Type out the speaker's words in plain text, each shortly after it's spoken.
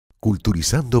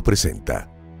Culturizando presenta.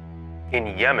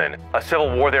 In Yemen, a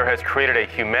civil war there has created a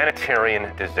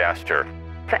humanitarian disaster.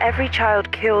 For every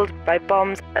child killed by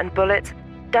bombs and bullets,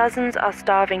 dozens are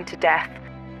starving to death.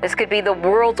 This could be the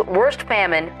world's worst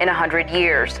famine in 100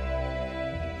 years.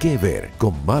 ¿Qué ver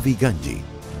con Mavi Ganji?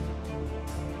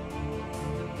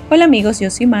 Hola amigos, yo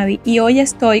soy Mavi y hoy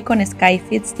estoy con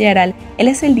 8KXhjk8YBc. Él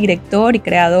es el director y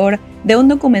creador de un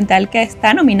documental que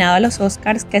está nominado a los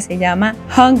Oscars que se llama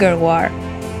Hunger War.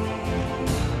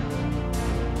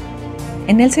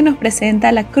 En él se nos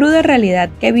presenta la cruda realidad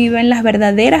que viven las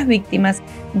verdaderas víctimas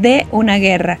de una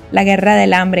guerra, la guerra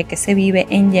del hambre que se vive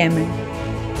en Yemen.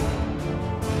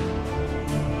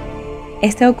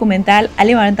 Este documental ha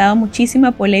levantado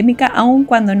muchísima polémica aun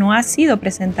cuando no ha sido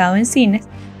presentado en cines,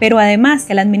 pero además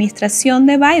que la administración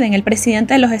de Biden, el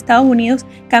presidente de los Estados Unidos,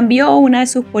 cambió una de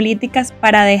sus políticas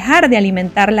para dejar de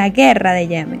alimentar la guerra de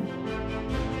Yemen.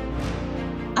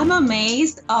 I'm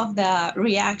amazed of the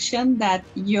reaction that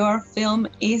your film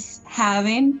is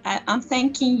having. I'm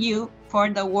thanking you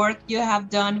for the work you have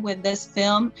done with this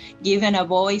film, giving a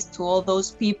voice to all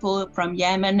those people from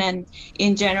Yemen and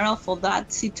in general for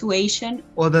that situation.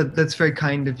 Well, that's very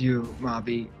kind of you,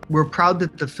 Mavi. We're proud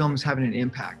that the film's having an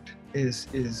impact,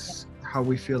 is how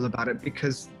we feel about it,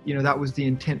 because that was the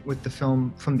intent with the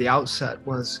film from the outset.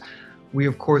 Was we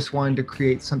of course wanted to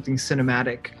create something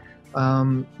cinematic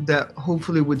that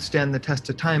hopefully would stand the test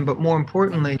of time, but more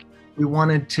importantly, we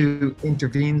wanted to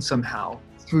intervene somehow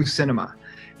through cinema.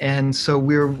 And so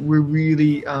we're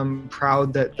really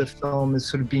proud that the film is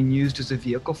sort of being used as a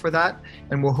vehicle for that,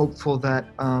 and we're hopeful that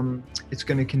it's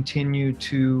going to continue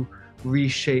to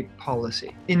reshape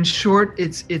policy. In short,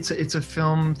 it's a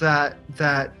film that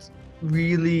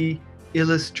really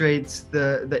illustrates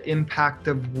the impact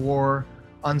of war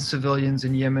on civilians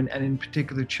in Yemen, and in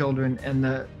particular children, and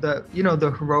the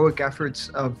heroic efforts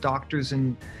of doctors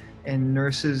and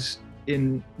nurses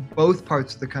in both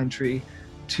parts of the country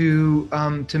to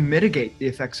mitigate the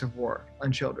effects of war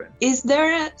on children. Is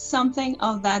there something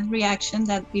of that reaction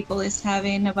that people is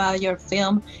having about your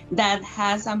film that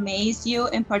has amazed you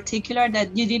in particular,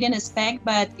 that you didn't expect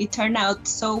but it turned out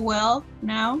so well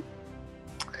now?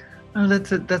 Oh,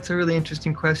 that's a really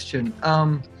interesting question.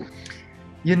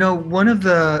 One of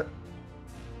the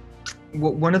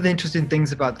interesting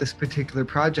things about this particular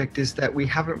project is that we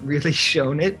haven't really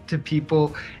shown it to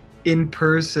people in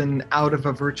person out of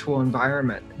a virtual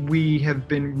environment. We have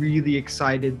been really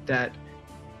excited that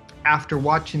after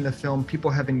watching the film,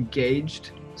 people have engaged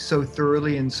so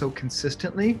thoroughly and so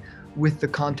consistently with the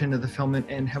content of the film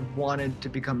and have wanted to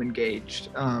become engaged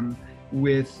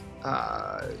with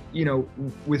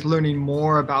learning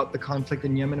more about the conflict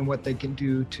in Yemen and what they can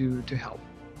do to help.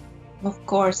 Of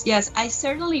course, yes. I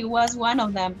certainly was one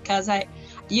of them, because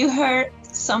you heard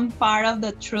some part of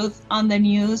the truth on the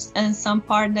news and some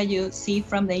part that you see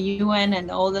from the UN and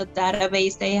all the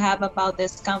database they have about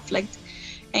this conflict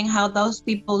and how those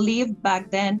people lived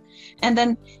back then. And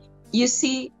then you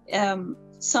see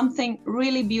something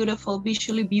really beautiful,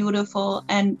 visually beautiful,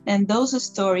 and those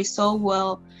stories so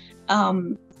well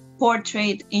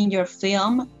portrayed in your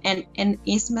film, and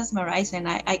it's mesmerizing.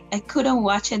 I couldn't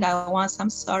watch it at once.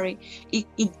 I'm sorry. It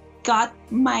got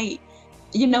my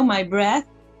breath.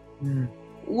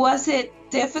 Was it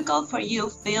difficult for you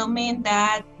filming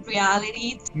that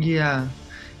reality? Yeah.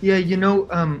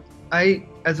 I,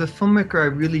 as a filmmaker, I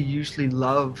really usually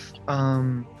love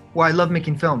I love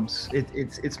making films.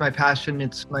 It's my passion,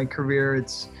 it's my career,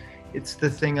 it's the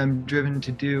thing I'm driven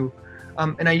to do.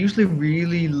 And I usually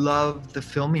really love the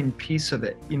filming piece of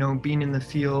it, being in the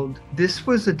field. This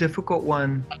was a difficult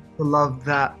one to love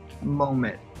that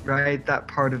moment, right? That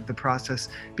part of the process,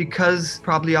 because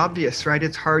probably obvious, right?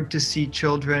 It's hard to see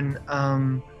children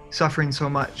suffering so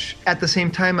much. At the same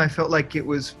time, I felt like it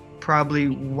was probably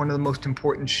one of the most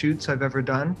important shoots I've ever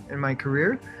done in my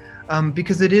career.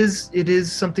 Because it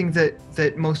is something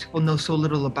that most people know so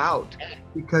little about,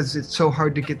 because it's so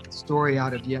hard to get the story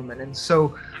out of Yemen. And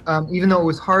so even though it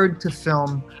was hard to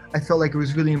film, I felt like it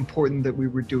was really important that we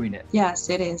were doing it. Yes,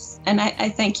 it is. And I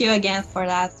thank you again for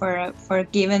that, for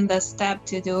giving the step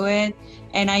to do it.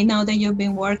 And I know that you've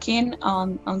been working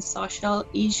on social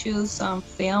issues on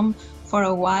film for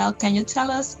a while. Can you tell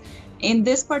us, in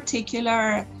this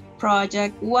particular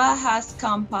project, what has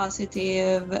come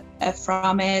positive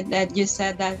from it, that you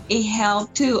said that it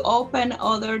helped to open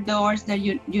other doors that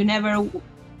you never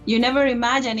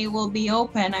imagined it will be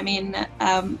open? I mean,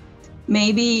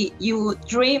 maybe you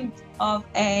dreamed of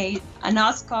an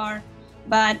Oscar,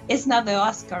 but it's not the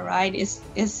Oscar, right? It's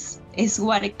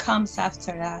what it comes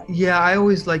after that. Yeah, I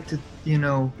always like to,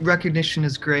 recognition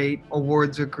is great,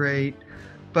 awards are great,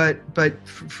 but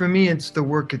for me, it's the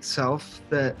work itself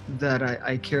that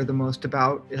I care the most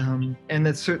about, and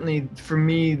that's certainly for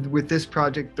me with this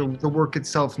project. The work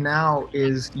itself now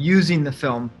is using the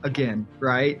film again,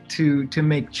 right, to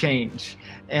make change.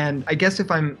 And I guess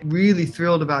if I'm really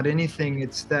thrilled about anything,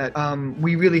 it's that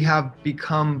we really have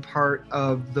become part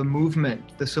of the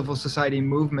movement, the civil society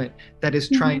movement that is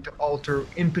trying to alter,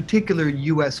 in particular,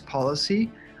 U.S.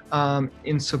 policy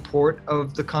in support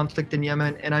of the conflict in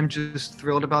Yemen, and I'm just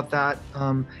thrilled about that.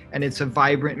 And it's a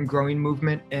vibrant and growing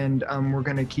movement, and we're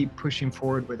going to keep pushing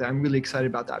forward with it. I'm really excited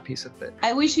about that piece of it.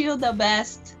 I wish you the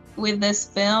best with this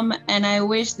film, and I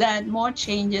wish that more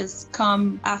changes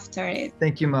come after it.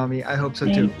 Thank you, Mommy. I hope so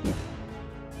Thank too. you.